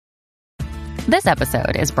This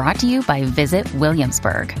episode is brought to you by Visit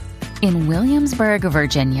Williamsburg. In Williamsburg,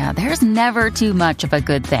 Virginia, there's never too much of a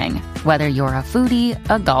good thing. Whether you're a foodie,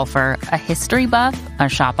 a golfer, a history buff, a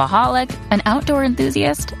shopaholic, an outdoor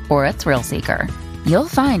enthusiast, or a thrill seeker, you'll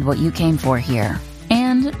find what you came for here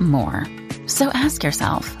and more. So ask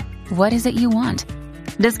yourself, what is it you want?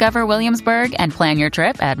 Discover Williamsburg and plan your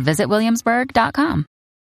trip at visitwilliamsburg.com.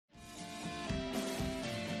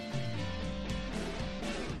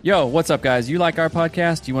 Yo, what's up, guys? You like our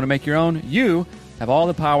podcast? You want to make your own? You have all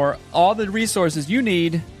the power, all the resources you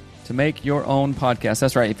need to make your own podcast.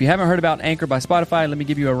 That's right. If you haven't heard about Anchor by Spotify, let me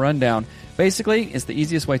give you a rundown. Basically, it's the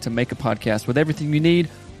easiest way to make a podcast with everything you need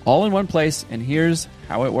all in one place, and here's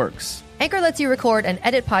how it works. Anchor lets you record and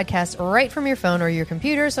edit podcasts right from your phone or your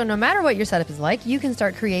computer, so no matter what your setup is like, you can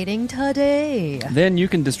start creating today. Then you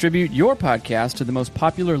can distribute your podcast to the most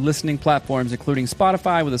popular listening platforms, including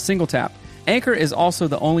Spotify, with a single tap. Anchor is also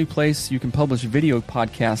the only place you can publish video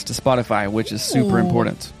podcasts to Spotify, which is super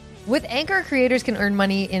important. With Anchor, creators can earn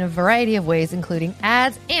money in a variety of ways, including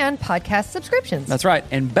ads and podcast subscriptions. That's right.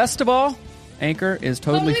 And best of all, Anchor is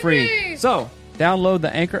totally free. So download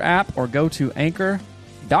the Anchor app or go to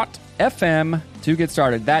anchor.fm to get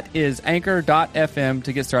started. That is anchor.fm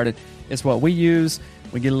to get started. It's what we use.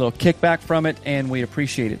 We get a little kickback from it, and we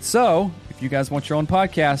appreciate it. So if you guys want your own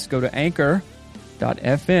podcast, go to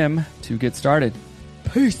anchor.fm to get started.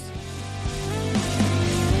 Peace.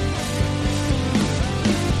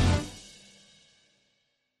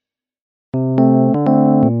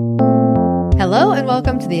 Hello and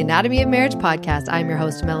welcome to the Anatomy of Marriage podcast. I'm your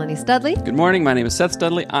host, Melanie Studley. Good morning. My name is Seth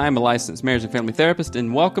Studley. I'm a licensed marriage and family therapist,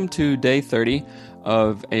 and welcome to day 30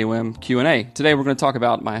 of AOM Q&A. Today we're going to talk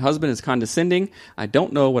about my husband is condescending, I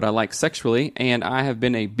don't know what I like sexually, and I have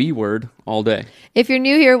been a B word all day. If you're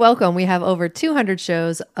new here, welcome. We have over 200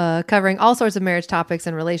 shows covering all sorts of marriage topics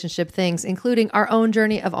and relationship things, including our own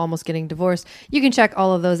journey of almost getting divorced. You can check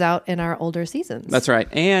all of those out in our older seasons. That's right.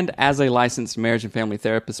 And as a licensed marriage and family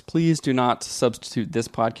therapist, please do not substitute this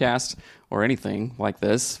podcast or anything like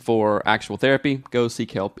this for actual therapy. Go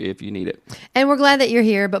seek help if you need it. And we're glad that you're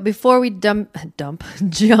here. But before we jump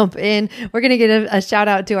in, we're going to get a shout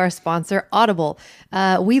out to our sponsor, Audible.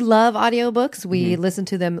 We love audiobooks. We listen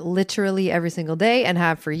to them literally every single day and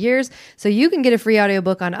have for years. So you can get a free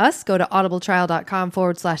audiobook on us. Go to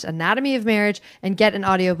audibletrial.com/anatomy of marriage and get an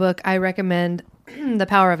audiobook. I recommend The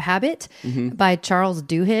Power of Habit by Charles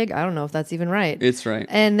Duhigg. I don't know if that's even right. It's right.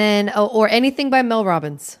 And then, or anything by Mel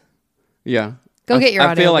Robbins. Yeah. Go get your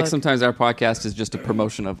I feel like audiobook. sometimes our podcast is just a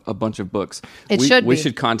promotion of a bunch of books. It should be. We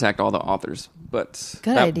should contact all the authors, but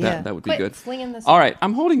Good idea. That would be Quit good. slinging this. All right,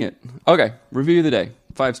 I'm holding it. Okay, review of the day.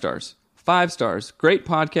 5 stars. 5 stars. Great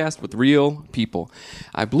podcast with real people.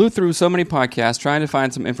 I blew through so many podcasts trying to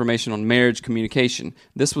find some information on marriage communication.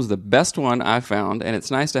 This was the best one I found, and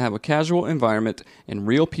it's nice to have a casual environment and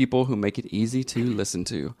real people who make it easy to listen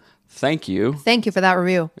to. Thank you. Thank you for that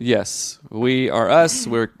review. Yes, we are us.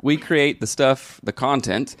 We create the stuff, the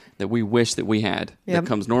content that we wish that we had. Yep. That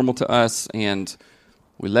comes normal to us, and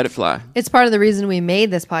we let it fly. It's part of the reason we made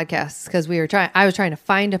this podcast because I was trying to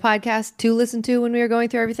find a podcast to listen to when we were going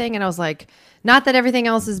through everything, and I was like, not that everything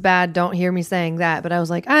else is bad. Don't hear me saying that, but I was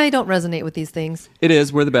like, I don't resonate with these things. It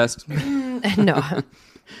is. We're the best. No.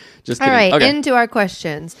 Just kidding. All right, Okay. into our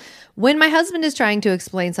questions. When my husband is trying to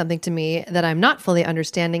explain something to me that I'm not fully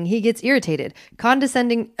understanding, he gets irritated.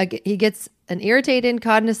 He gets an irritated,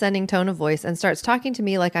 condescending tone of voice and starts talking to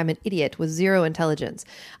me like I'm an idiot with zero intelligence.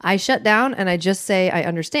 I shut down and I just say I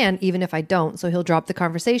understand even if I don't, so he'll drop the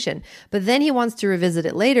conversation. But then he wants to revisit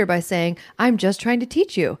it later by saying, I'm just trying to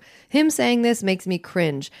teach you. Him saying this makes me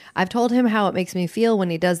cringe. I've told him how it makes me feel when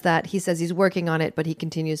he does that. He says he's working on it, but he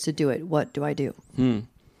continues to do it. What do I do?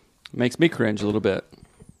 Makes me cringe a little bit.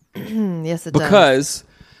 Yes, it does. Because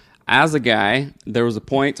as a guy, there was a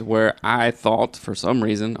point where I thought for some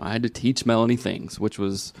reason I had to teach Melanie things, which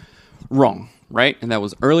was wrong, right? And that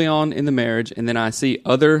was early on in the marriage. And then I see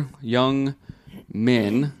other young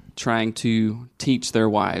men trying to teach their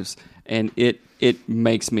wives. And it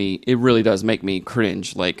really does make me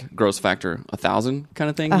cringe, like gross factor 1,000 kind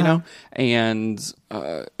of thing, you know? And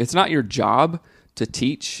it's not your job to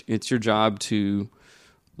teach. It's your job to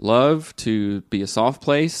love, to be a soft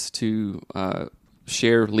place, to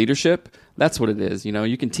share leadership. That's what it is. You know,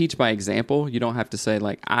 you can teach by example. You don't have to say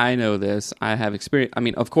like, I know this, I have experience. I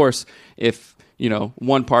mean, of course, if, you know,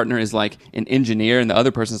 one partner is like an engineer and the other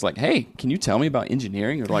person is like, hey, can you tell me about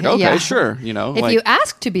engineering? You're like, okay, sure. You know, if you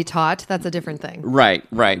ask to be taught, that's a different thing. Right.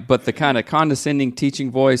 But the kind of condescending teaching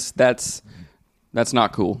voice, that's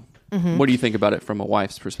not cool. What do you think about it from a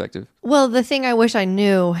wife's perspective? Well, the thing I wish I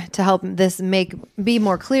knew to help this be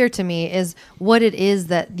more clear to me is what it is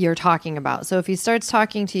that you're talking about. So if he starts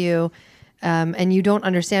talking to you and you don't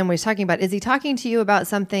understand what he's talking about, is he talking to you about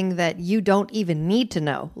something that you don't even need to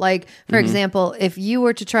know? Like, for example, if you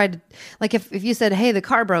were to try to, like, if you said, hey, the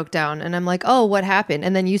car broke down, and I'm like, oh, what happened?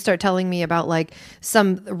 And then you start telling me about like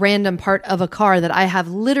some random part of a car that I have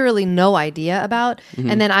literally no idea about,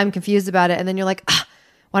 and then I'm confused about it, and then you're like,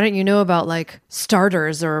 why don't you know about like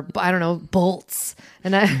starters or I don't know, bolts?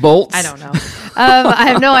 And Bolts? I don't know. I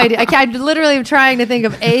have no idea. I'm literally trying to think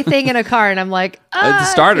of a thing in a car, and I'm like, The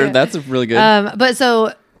starter, yeah. that's a really good. But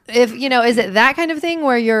so if is it that kind of thing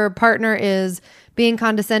where your partner is being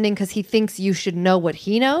condescending because he thinks you should know what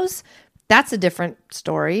he knows? That's a different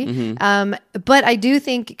story. But I do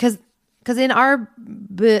think because in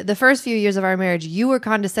the first few years of our marriage, you were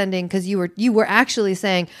condescending because you were actually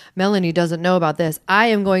saying, Melanie doesn't know about this. I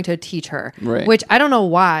am going to teach her, Right. which I don't know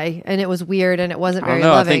why, and it was weird and it wasn't I don't very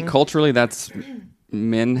know. loving. I think culturally,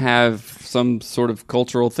 men have some sort of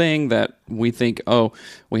cultural thing that we think, oh,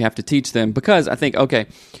 we have to teach them. Because I think, okay,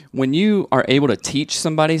 when you are able to teach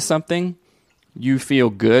somebody something, you feel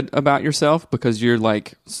good about yourself because you're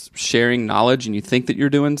like sharing knowledge and you think that you're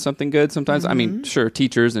doing something good sometimes. I mean, sure,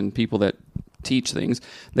 teachers and people that teach things,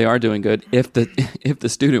 they are doing good if the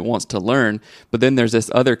student wants to learn. But then there's this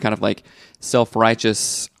other kind of like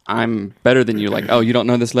self-righteous, I'm better than you, like, oh, you don't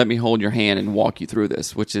know this, let me hold your hand and walk you through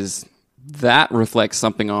this, which is, that reflects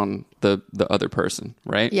something on the other person,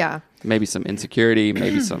 right? Yeah. Maybe some insecurity,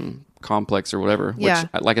 maybe some complex or whatever, which, Yeah.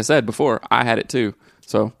 like I said before, I had it too.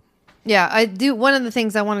 So Yeah, I do. One of the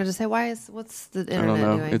things I wanted to say, what's the internet I don't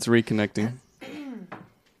know. doing? It's reconnecting.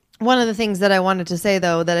 One of the things that I wanted to say,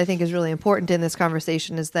 though, that I think is really important in this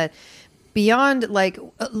conversation is that beyond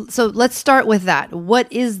so let's start with that. What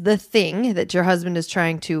is the thing that your husband is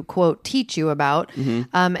trying to, quote, teach you about?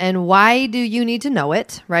 And why do you need to know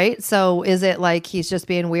it, right? So is it like he's just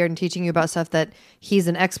being weird and teaching you about stuff that he's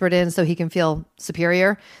an expert in so he can feel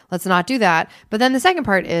superior? Let's not do that. But then the second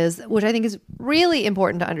part is, which I think is really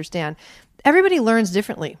important to understand, everybody learns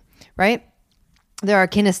differently, right? There are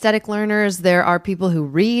kinesthetic learners. There are people who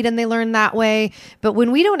read and they learn that way. But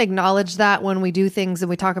when we don't acknowledge that, when we do things and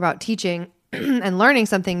we talk about teaching and learning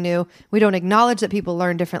something new, we don't acknowledge that people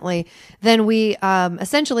learn differently, then we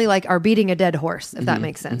essentially like are beating a dead horse, if that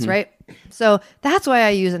makes sense, right? So that's why I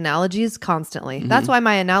use analogies constantly. That's why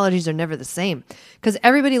my analogies are never the same, because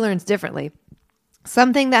everybody learns differently.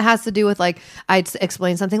 Something that has to do with like, I'd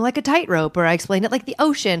explain something like a tightrope, or I explain it like the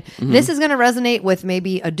ocean. This is going to resonate with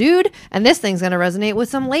maybe a dude, and this thing's going to resonate with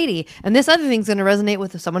some lady, and this other thing's going to resonate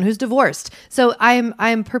with someone who's divorced. So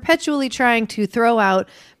I'm perpetually trying to throw out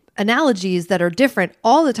analogies that are different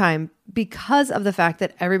all the time because of the fact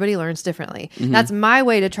that everybody learns differently. That's my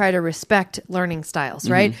way to try to respect learning styles,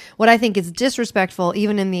 right? What I think is disrespectful,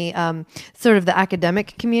 even in the sort of the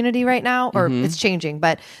academic community right now, or it's changing,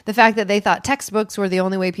 but the fact that they thought textbooks were the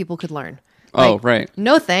only way people could learn. Oh, Like, right.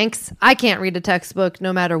 No thanks. I can't read a textbook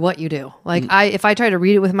no matter what you do. Like if I try to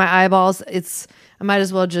read it with my eyeballs, I might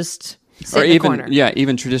as well just sit in the corner.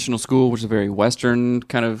 Even traditional school, which is a very Western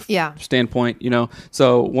kind of Yeah. standpoint,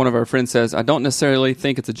 So one of our friends says, I don't necessarily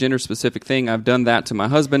think it's a gender specific thing. I've done that to my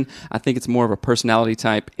husband. I think it's more of a personality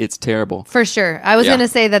type. It's terrible. For sure. I was Yeah. going to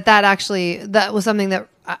say that was something that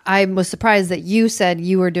I was surprised that you said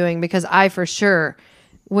you were doing, because I, for sure,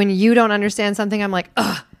 when you don't understand something, I'm like,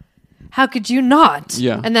 ugh, how could you not?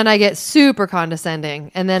 Yeah. And then I get super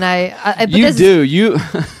condescending. And then You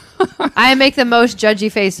I make the most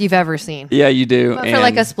judgy face you've ever seen. Yeah, you do. But for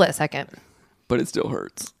like a split second. But it still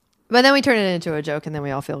hurts. But then we turn it into a joke, and then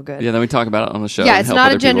we all feel good. Yeah, then we talk about it on the show. Yeah, and it's help not a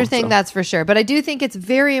other gender people, thing, so. that's for sure. But I do think it's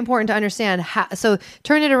very important to understand how. So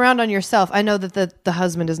turn it around on yourself. I know that the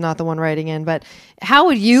husband is not the one writing in, but how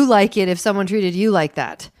would you like it if someone treated you like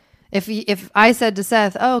that? If I said to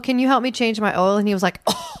Seth, "Oh, can you help me change my oil?" and he was like,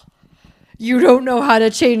 "Oh, you don't know how to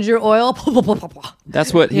change your oil."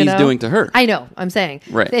 That's what he's doing to her. I know. I'm saying,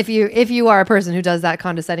 Right. If you are a person who does that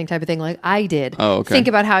condescending type of thing, like I did, think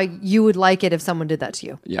about how you would like it if someone did that to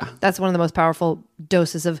you. Yeah. That's one of the most powerful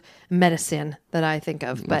doses of medicine that I think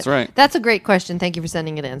of. But That's right. That's a great question. Thank you for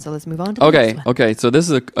sending it in. So let's move on to the next one. Okay. So this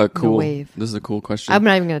is a cool wave. This is a cool question. I'm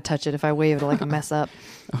not even going to touch it. If I wave, it'll like mess up.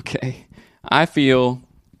 Okay. I feel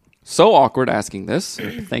so awkward asking this.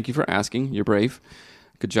 Thank you for asking. You're brave.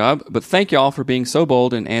 Good job. But thank y'all for being so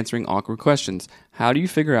bold and answering awkward questions. How do you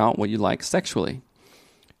figure out what you like sexually?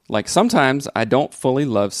 Like sometimes I don't fully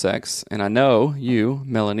love sex, and I know you,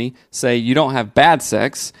 Melanie, say you don't have bad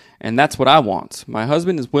sex, and that's what I want. My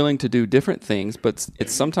husband is willing to do different things, but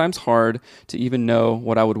it's sometimes hard to even know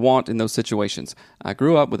what I would want in those situations. I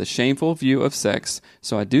grew up with a shameful view of sex,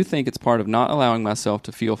 so I do think it's part of not allowing myself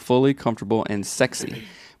to feel fully comfortable and sexy.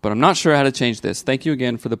 But I'm not sure how to change this. Thank you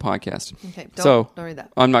again for the podcast. Okay, don't read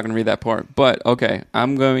that. I'm not going to read that part, but okay,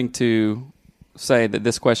 I'm going to say that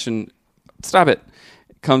this question, stop it,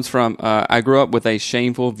 comes from, I grew up with a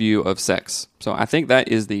shameful view of sex. So I think that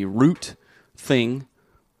is the root thing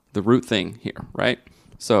here, right?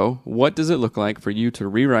 So what does it look like for you to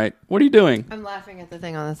rewrite? What are you doing? I'm laughing at the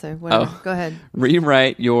thing on the thing. Whatever. Go ahead.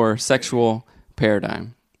 Rewrite your sexual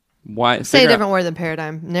paradigm. Why? Say a different word than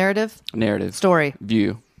paradigm. Narrative? Story.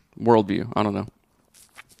 View. Worldview. I don't know.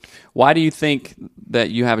 Why do you think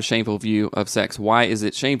that you have a shameful view of sex? Why is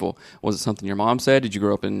it shameful? Was it something your mom said? Did you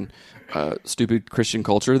grow up in stupid Christian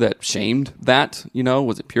culture that shamed that?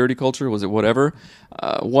 Was it purity culture? Was it whatever?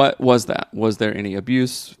 What was that? Was there any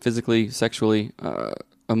abuse, physically, sexually,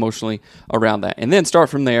 emotionally around that? And then start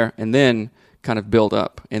from there and then kind of build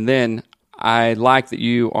up. And then I like that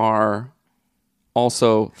you are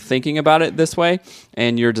also thinking about it this way,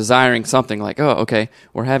 and you're desiring something like, oh, okay,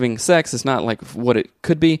 we're having sex. It's not like what it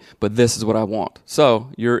could be, but this is what I want. So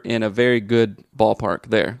you're in a very good ballpark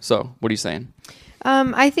there. So what are you saying?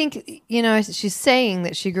 I think, she's saying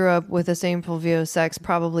that she grew up with a shameful view of sex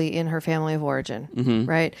probably in her family of origin,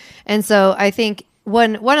 right? And so I think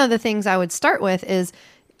one of the things I would start with is,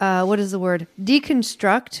 what is the word?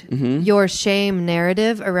 Deconstruct your shame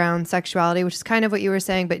narrative around sexuality, which is kind of what you were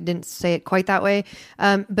saying, but didn't say it quite that way.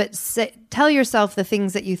 Tell yourself the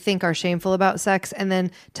things that you think are shameful about sex, and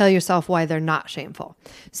then tell yourself why they're not shameful.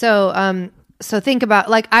 So think about,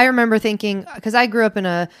 like, I remember thinking, because I grew up in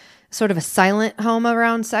a sort of a silent home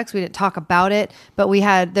around sex. We didn't talk about it, but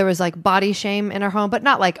there was like body shame in our home, but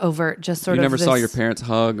not like overt, just sort of. You never saw your parents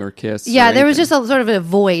hug or kiss? Yeah, there was just a sort of a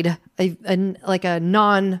void, like a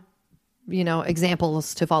non,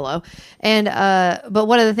 examples to follow. And, but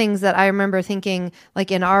one of the things that I remember thinking, like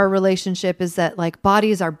in our relationship, is that like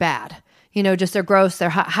bodies are bad. Just they're gross, they're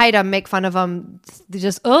hide them, make fun of them,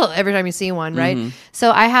 just every time you see one, right? So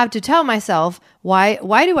I have to tell myself, why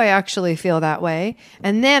do I actually feel that way?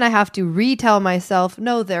 And then I have to retell myself,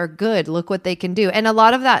 no, they're good, look what they can do. And a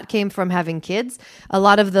lot of that came from having kids. A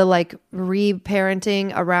lot of the like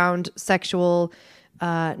re-parenting around sexual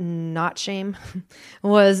not shame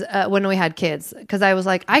was when we had kids, because I was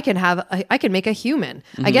like, I can make a human.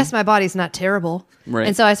 I guess my body's not terrible. Right.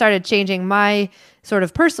 And so I started changing my sort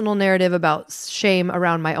of personal narrative about shame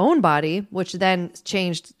around my own body, which then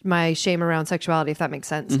changed my shame around sexuality, if that makes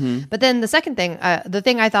sense. But then the second thing, the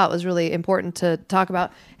thing I thought was really important to talk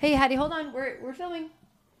about. Hey, Hattie, hold on. We're filming.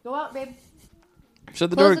 Go out, babe.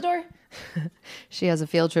 Shut the Close door. the door. She has a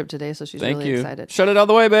field trip today, so she's really excited. Shut it out of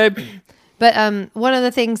the way, babe. But one of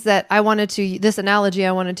the things that this analogy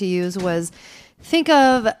I wanted to use was, think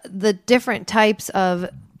of the different types of,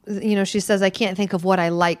 she says, I can't think of what I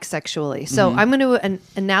like sexually. So I'm going to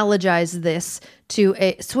analogize this to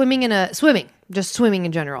swimming, just swimming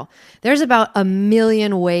in general. There's about 1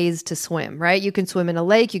 million ways to swim, right? You can swim in a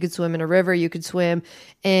lake, you could swim in a river, you could swim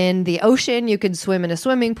in the ocean, you could swim in a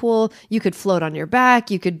swimming pool, you could float on your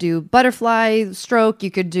back, you could do butterfly stroke,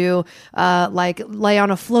 you could do like lay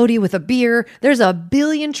on a floaty with a beer. There's 1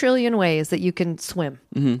 billion trillion ways that you can swim,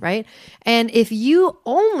 right? And if you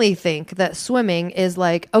only think that swimming is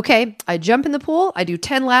like, okay, I jump in the pool, I do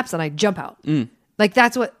 10 laps and I jump out. Like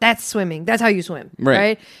that's swimming. That's how you swim,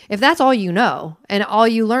 right? If that's all you know, and all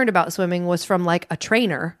you learned about swimming was from like a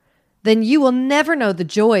trainer, then you will never know the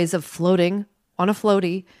joys of floating on a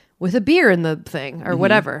floaty with a beer in the thing or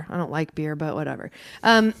whatever. I don't like beer, but whatever.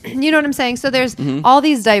 You know what I'm saying? So there's all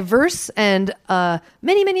these diverse and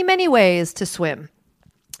many, many, many ways to swim.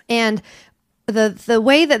 And the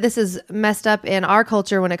way that this is messed up in our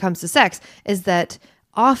culture when it comes to sex is that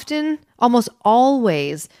often, almost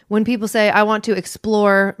always, when people say, I want to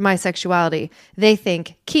explore my sexuality, they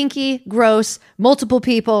think kinky, gross, multiple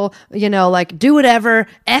people, like do whatever,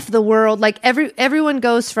 F the world. Like everyone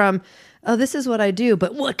goes from, oh, this is what I do,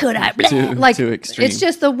 but what could I do? Like, to extreme. It's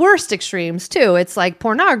just the worst extremes too. It's like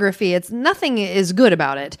pornography. Nothing is good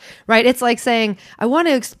about it, right? It's like saying, I want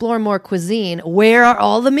to explore more cuisine. Where are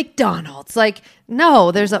all the McDonald's? Like,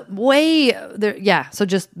 no, there's a way there. Yeah. So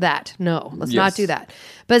just that. No, let's not do that.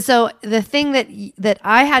 But so the thing that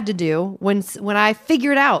I had to do when I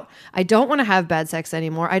figured out I don't want to have bad sex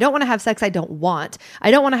anymore. I don't want to have sex I don't want.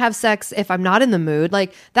 I don't want to have sex if I'm not in the mood.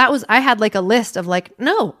 Like I had like a list of like,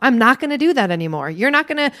 no, I'm not going to do that anymore. We're not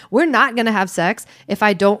going to have sex if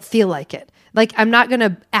I don't feel like it. Like I'm not going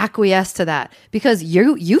to acquiesce to that because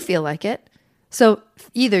you feel like it. So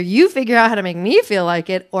either you figure out how to make me feel like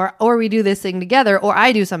it or we do this thing together or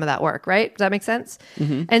I do some of that work, right? Does that make sense?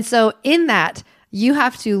 Mm-hmm. And so in that, you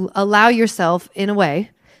have to allow yourself in a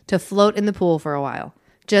way to float in the pool for a while.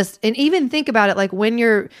 And even think about it like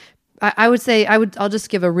when I'll just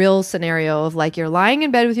give a real scenario of like you're lying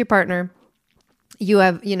in bed with your partner. You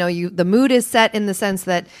have, the mood is set in the sense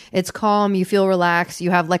that it's calm, you feel relaxed,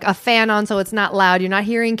 you have like a fan on so it's not loud, you're not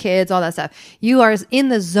hearing kids, all that stuff. You are in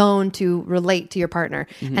the zone to relate to your partner.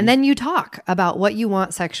 Mm-hmm. And then you talk about what you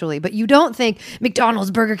want sexually, but you don't think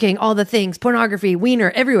McDonald's, Burger King, all the things, pornography,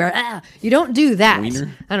 wiener, everywhere. You don't do that.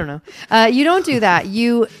 Wiener? I don't know. You don't do that.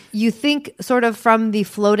 You think sort of from the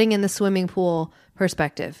floating in the swimming pool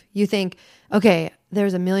perspective. You think, okay,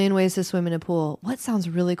 there's a million ways to swim in a pool. What sounds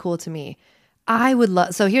really cool to me? I would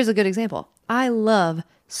love, so here's a good example. I love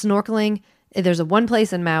snorkeling. There's one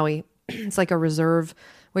place in Maui. It's like a reserve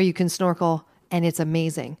where you can snorkel and it's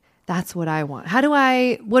amazing. That's what I want.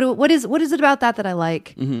 What is it about that I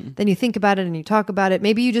like? Mm-hmm. Then you think about it and you talk about it.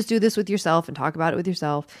 Maybe you just do this with yourself and talk about it with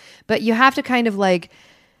yourself, but you have to kind of like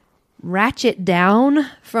ratchet down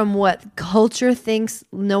from what culture thinks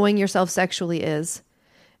knowing yourself sexually is.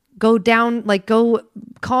 Go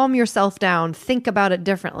calm yourself down, think about it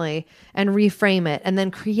differently and reframe it and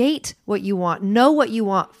then create what you want. Know what you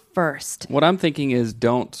want first. What I'm thinking is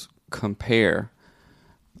don't compare.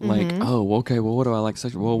 Like, oh, okay, well, what do I like?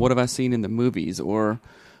 Well, what have I seen in the movies or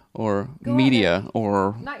media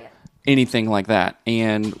or anything like that?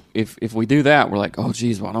 And if we do that, we're like, oh,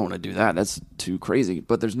 geez, well, I don't want to do that. That's too crazy.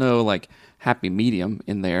 But there's no like happy medium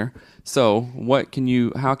in there. So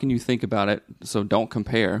how can you think about it? So don't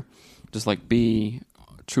compare. Just like be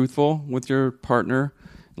truthful with your partner.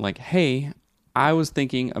 Like, hey, I was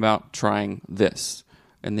thinking about trying this.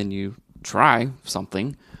 And then you try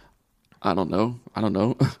something. I don't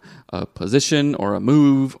know, a position or a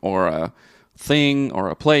move or a thing or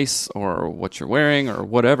a place or what you're wearing or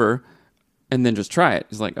whatever. And then just try it.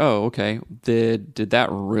 It's like, oh, okay. Did that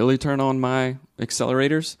really turn on my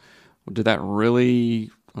accelerators? Did that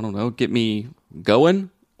really, I don't know, get me going?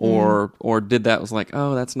 Or did that was like,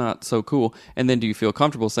 oh, that's not so cool. And then do you feel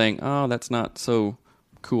comfortable saying, oh, that's not so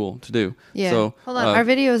cool to do? Yeah. So, hold on. Our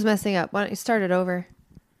video is messing up. Why don't you start it over?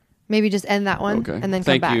 Maybe just end that one and then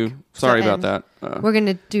come back. Thank you. Sorry about that. We're going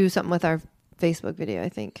to do something with our Facebook video, I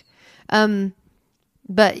think.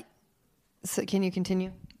 But so can you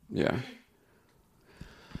continue? Yeah.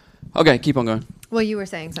 Okay, keep on going. Well, you were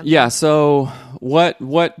saying something. Yeah, so what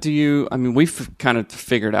do you, I mean, we've kind of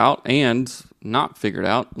figured out and not figured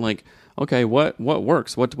out, like, okay, what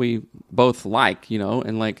works? What do we both like,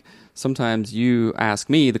 And like, sometimes you ask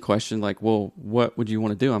me the question, like, well, what would you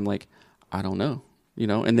want to do? I'm like, I don't know,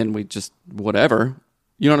 and then we just, whatever,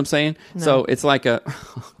 you know what I'm saying? No. So it's like I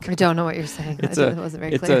don't know what you're saying. It wasn't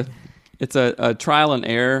very clear. It's a trial and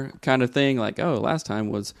error kind of thing, like, oh, last time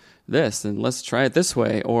was this and let's try it this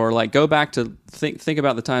way, or like go back to think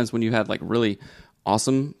about the times when you had like really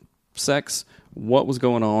awesome sex. What was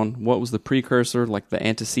going on? What was the precursor, like the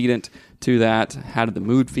antecedent to that? How did the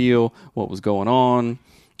mood feel? What was going on?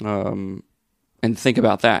 And think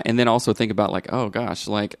about that, and then also think about like, oh gosh,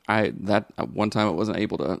 like that one time I wasn't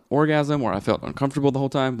able to orgasm, or I felt uncomfortable the whole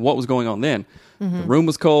time. What was going on then? Mm-hmm. The room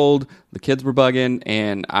was cold, the kids were bugging,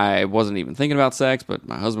 and I wasn't even thinking about sex, but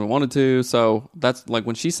my husband wanted to. So that's like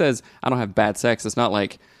when she says I don't have bad sex, it's not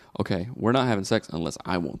like, okay, we're not having sex unless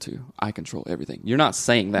I want to. I control everything. You're not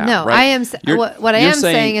saying that. No, right? I am. What I am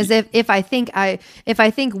saying is if I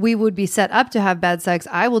think we would be set up to have bad sex,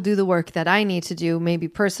 I will do the work that I need to do, maybe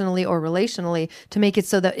personally or relationally, to make it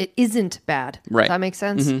so that it isn't bad. Right. Does that make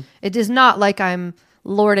sense? Mm-hmm. It is not like I'm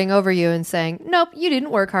lording over you and saying, nope, you didn't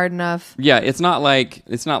work hard enough. Yeah, it's not like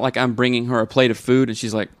I'm bringing her a plate of food and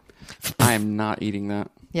she's like, I am not eating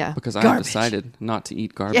that. Yeah, because I have decided not to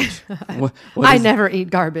eat garbage. Yeah. I never eat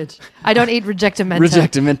garbage. I don't eat Rejectamenta.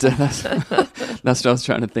 Rejectamenta. That's what I was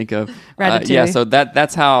trying to think of. Yeah, so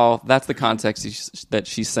that's the context that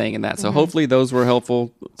she's saying in that. So hopefully those were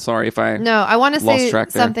helpful. Sorry if I I want to say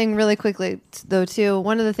something really quickly though too.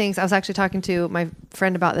 One of the things I was actually talking to my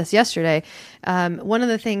friend about this yesterday. One of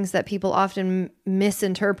the things that people often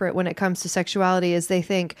misinterpret when it comes to sexuality is they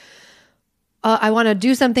think, I want to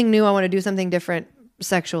do something new. I want to do something different.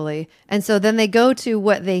 sexually. And so then they go to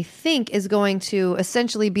what they think is going to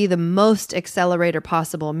essentially be the most accelerator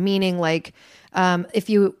possible, meaning like if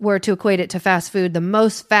you were to equate it to fast food, the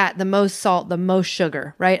most fat, the most salt, the most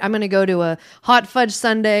sugar, right? I'm going to go to a hot fudge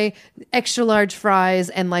sundae, extra large fries,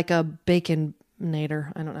 and like a bacon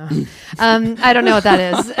nader. I don't know. I don't know what that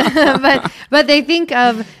is, but they think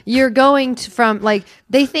of you're going to, from like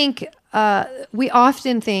they think we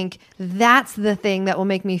often think that's the thing that will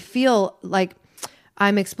make me feel like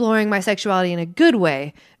I'm exploring my sexuality in a good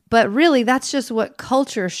way, but really that's just what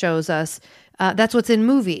culture shows us. That's what's in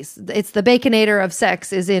movies. It's the baconator of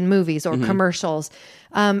sex is in movies or commercials.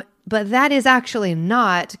 But that is actually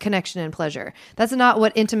not connection and pleasure. That's not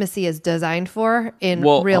what intimacy is designed for in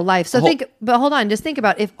real life. So but hold on, just think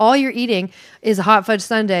about if all you're eating is a hot fudge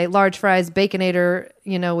sundae, large fries, baconator,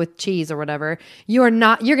 with cheese or whatever, you're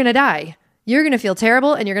going to die. You're going to feel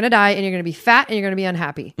terrible and you're going to die and you're going to be fat and you're going to be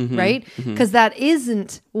unhappy, right? Because that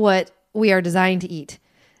isn't what we are designed to eat.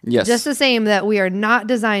 Yes. Just the same that we are not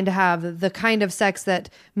designed to have the kind of sex that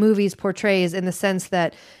movies portrays in the sense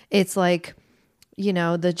that it's like,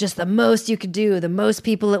 the most you could do, the most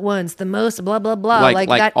people at once, the most blah, blah, blah. Like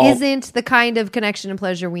that isn't the kind of connection and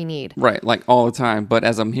pleasure we need. Right. Like all the time. But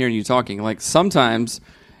as I'm hearing you talking, like sometimes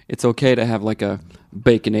it's okay to have like a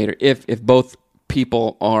baconator if both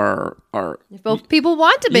people are if both people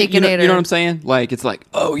want to baconator. You know what I'm saying? Like it's like,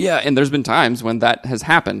 oh yeah, and there's been times when that has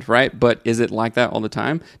happened, right? But is it like that all the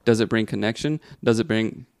time? Does it bring connection? Does it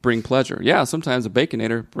bring pleasure? Yeah, sometimes a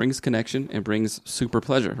baconator brings connection and brings super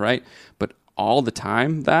pleasure, right? But all the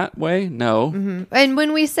time that way? No. Mm-hmm. And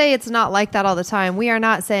when we say it's not like that all the time, we are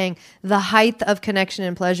not saying the height of connection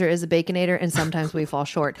and pleasure is a baconator and sometimes we fall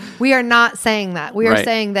short. We are not saying that. We are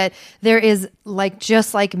saying that there is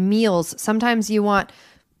just like meals. Sometimes you want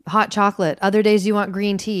hot chocolate. Other days you want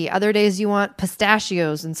green tea. Other days you want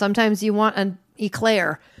pistachios. And sometimes you want an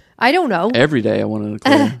eclair. I don't know. Every day I want an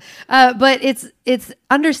eclair. But it's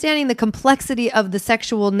understanding the complexity of the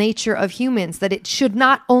sexual nature of humans, that it should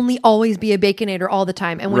not only always be a baconator all the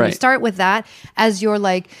time. And when you start with that, as you're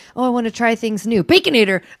like, oh, I want to try things new,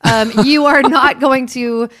 baconator, you are not going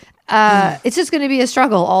to, it's just going to be a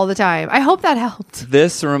struggle all the time. I hope that helped.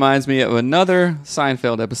 This reminds me of another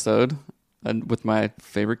Seinfeld episode. With my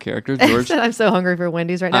favorite character, George. I'm so hungry for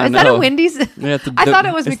Wendy's right now. Is that a Wendy's? Yeah, I thought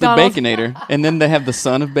it was McDonald's. The Baconator. And then they have the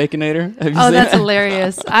son of Baconator. Have you seen that's that?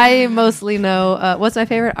 Hilarious. I mostly know, what's my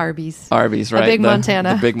favorite? Arby's. Arby's, right. The Big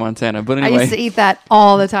Montana. The Big Montana. But anyway. I used to eat that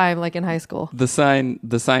all the time, like in high school. The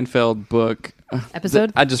Seinfeld book.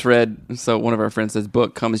 Episode? I just read, so one of our friends says,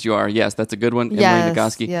 book, Come As You Are. Yes, that's a good one. Emily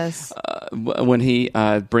Nagoski. Yes. When he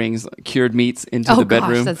brings cured meats into the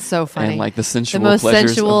bedroom. That's so funny. And like the sensual The most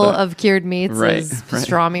pleasures sensual of cured meats is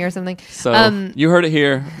pastrami or something. So you heard it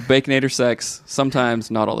here. Baconator sex, sometimes,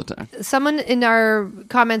 not all the time. Someone in our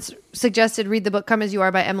comments suggested read the book Come As You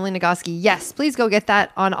Are by Emily Nagoski. Yes, please go get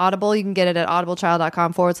that on Audible. You can get it at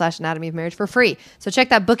audibletrial.com/anatomy of marriage for free. So check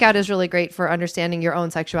that book out. Is really great for understanding your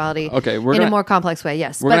own sexuality in a more complex way.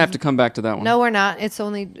 Yes. We're going to have to come back to that one. No, we're not. It's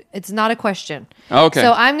not a question. Okay.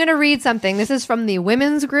 So I'm going to read something. This is from the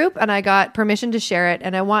women's group and I got permission to share it.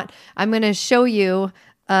 And I'm going to show you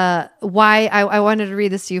why I wanted to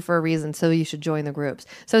read this to you for a reason, so you should join the groups.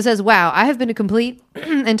 So it says, wow, I have been a complete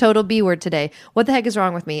and total B word today. What the heck is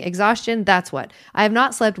wrong with me? Exhaustion, that's what. I have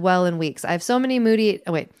not slept well in weeks. I've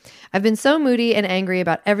been so moody and angry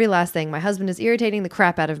about every last thing. My husband is irritating the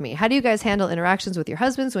crap out of me. How do you guys handle interactions with your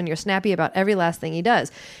husbands when you're snappy about every last thing he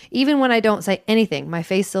does? Even when I don't say anything, my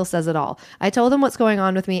face still says it all. I told him what's going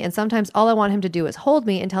on with me, and sometimes all I want him to do is hold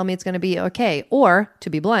me and tell me it's going to be okay. Or, to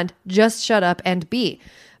be blunt, just shut up and be.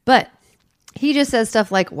 But he just says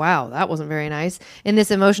stuff like, wow, that wasn't very nice, in this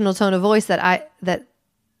emotional tone of voice that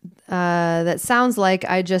sounds like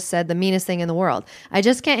I just said the meanest thing in the world. I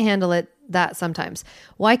just can't handle that sometimes.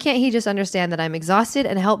 Why can't he just understand that I'm exhausted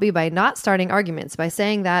and help me by not starting arguments, by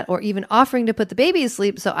saying that, or even offering to put the baby to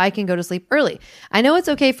sleep so I can go to sleep early? I know it's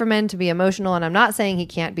okay for men to be emotional, and I'm not saying he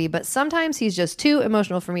can't be, but sometimes he's just too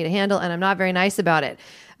emotional for me to handle, and I'm not very nice about it.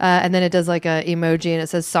 And then it does like a emoji, and it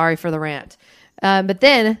says, sorry for the rant. But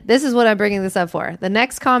then, this is what I'm bringing this up for. The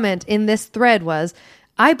next comment in this thread was,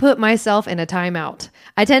 I put myself in a timeout.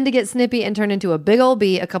 I tend to get snippy and turn into a big old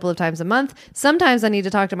bee a couple of times a month. Sometimes I need to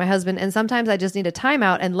talk to my husband, and sometimes I just need a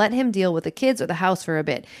timeout and let him deal with the kids or the house for a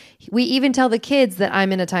bit. We even tell the kids that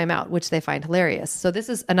I'm in a timeout, which they find hilarious. So this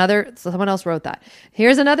is someone else wrote that.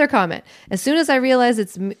 Here's another comment. As soon as I realize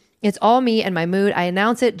it's It's all me and my mood. I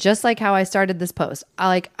announce it just like how I started this post.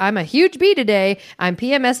 I'm a huge B today. I'm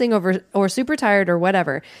PMSing or super tired or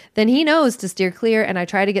whatever. Then he knows to steer clear, and I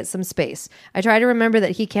try to get some space. I try to remember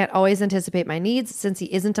that he can't always anticipate my needs since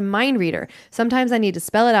he isn't a mind reader. Sometimes I need to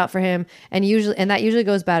spell it out for him, and that usually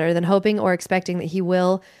goes better than hoping or expecting that he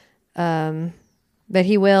will. And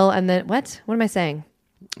then what? What am I saying?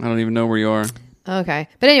 I don't even know where you are. Okay.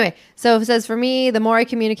 But anyway, so it says, for me, the more I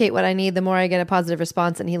communicate what I need, the more I get a positive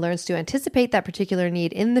response, and he learns to anticipate that particular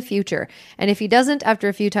need in the future. And if he doesn't, after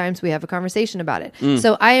a few times, we have a conversation about it.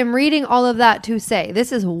 So I am reading all of that to say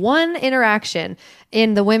this is one interaction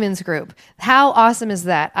in the women's group. How awesome is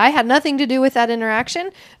that? I had nothing to do with that interaction.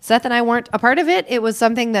 Seth and I weren't a part of it. It was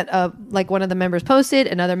something that one of the members posted,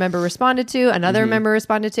 another member responded to, another member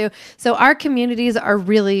responded to. So our communities are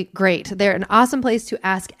really great. They're an awesome place to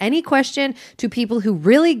ask any question to people who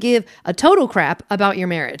really give a total crap about your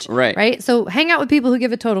marriage. Right? So hang out with people who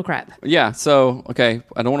give a total crap. Yeah. So, okay.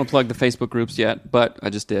 I don't want to plug the Facebook groups yet, but I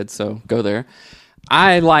just did. So go there.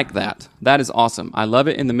 I like that. That is awesome. I love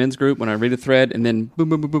it in the men's group when I read a thread and then boom,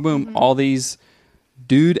 boom, boom, boom, boom, all these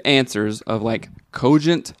dude answers of like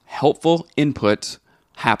cogent, helpful input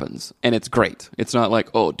happens. And it's great. It's not like,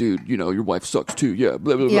 oh, dude, your wife sucks too. Yeah,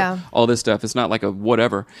 blah, blah, blah. Yeah. All this stuff. It's not like a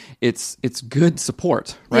whatever. It's good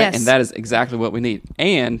support, right? Yes. And that is exactly what we need.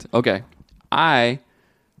 And, okay, I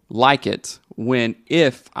like it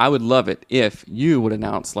I would love it if you would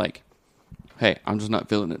announce like, hey, I'm just not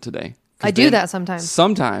feeling it today. I do that sometimes.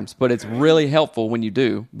 Sometimes, but it's really helpful when you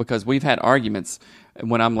do, because we've had arguments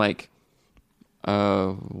when I'm like,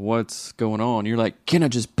 what's going on? You're like, can I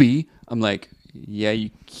just be? I'm like, yeah,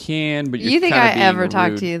 you can, but you're You think kinda I being ever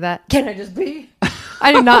talk rude. to you that? Can I just be?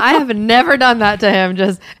 I do not. I have never done that to him.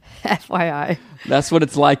 Just FYI. That's what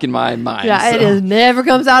it's like in my mind. Yeah, so. it is. Never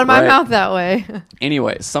comes out of my Right. mouth that way.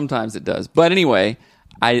 Anyway, sometimes it does. But anyway,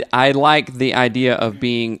 I like the idea of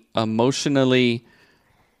being emotionally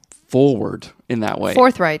forward in that way.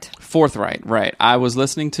 Forthright, right. I was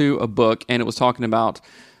listening to a book, and it was talking about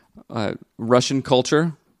Russian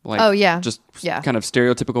culture. Like, Oh, yeah. Just Yeah. kind of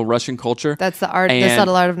stereotypical Russian culture. That's the art, the And-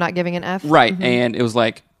 subtle art of not giving an F. Right. And it was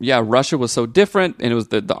like, yeah, Russia was so different, and it was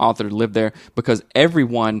the author lived there because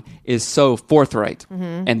everyone is so forthright,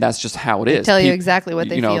 and that's just how it is. tell you exactly what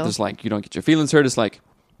they You know, feel. just like, you don't get your feelings hurt. It's like,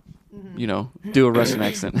 do a Russian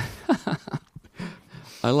accent.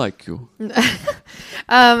 I like you.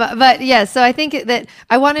 But yeah, so I think that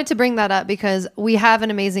I wanted to bring that up because we have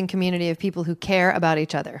an amazing community of people who care about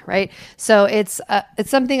each other, right? So it's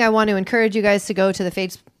something I want to encourage you guys to go to the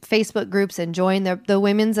Facebook groups and join. The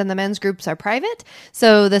women's and the men's groups are private,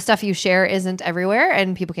 so the stuff you share isn't everywhere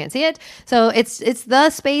and people can't see it. So it's the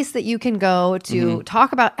space that you can go to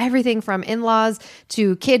talk about everything from in-laws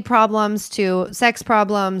to kid problems to sex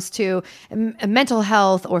problems to mental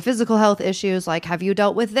health or physical health issues, like have you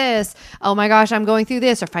dealt with this? Oh my gosh, I'm going through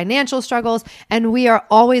this, or financial struggles, and we are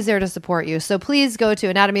always there to support you. So please go to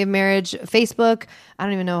Anatomy of Marriage Facebook. I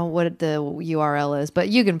don't even know what the URL is, but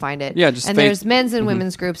you can find it. Yeah, just there's men's and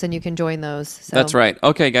women's groups, and you can join those. So. That's right.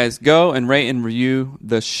 Okay, guys, go and rate and review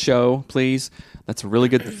the show, please. That's a really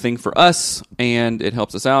good thing for us, and it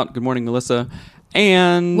helps us out. Good morning, Melissa.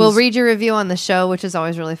 And we'll read your review on the show, which is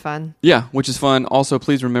always really fun. Yeah, which is fun. Also,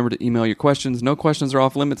 please remember to email your questions. No questions are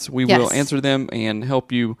off limits. We Yes. will answer them and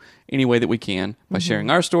help you any way that we can by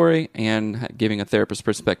sharing our story and giving a therapist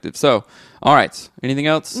perspective. So, all right. Anything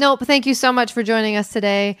else? Nope. Thank you so much for joining us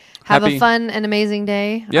today. Have Happy- a fun and amazing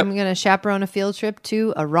day. Yep. I'm going to chaperone a field trip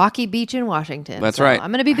to a rocky beach in Washington. That's So right.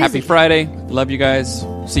 I'm going to be busy. Happy Friday. Love you guys.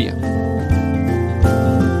 See ya.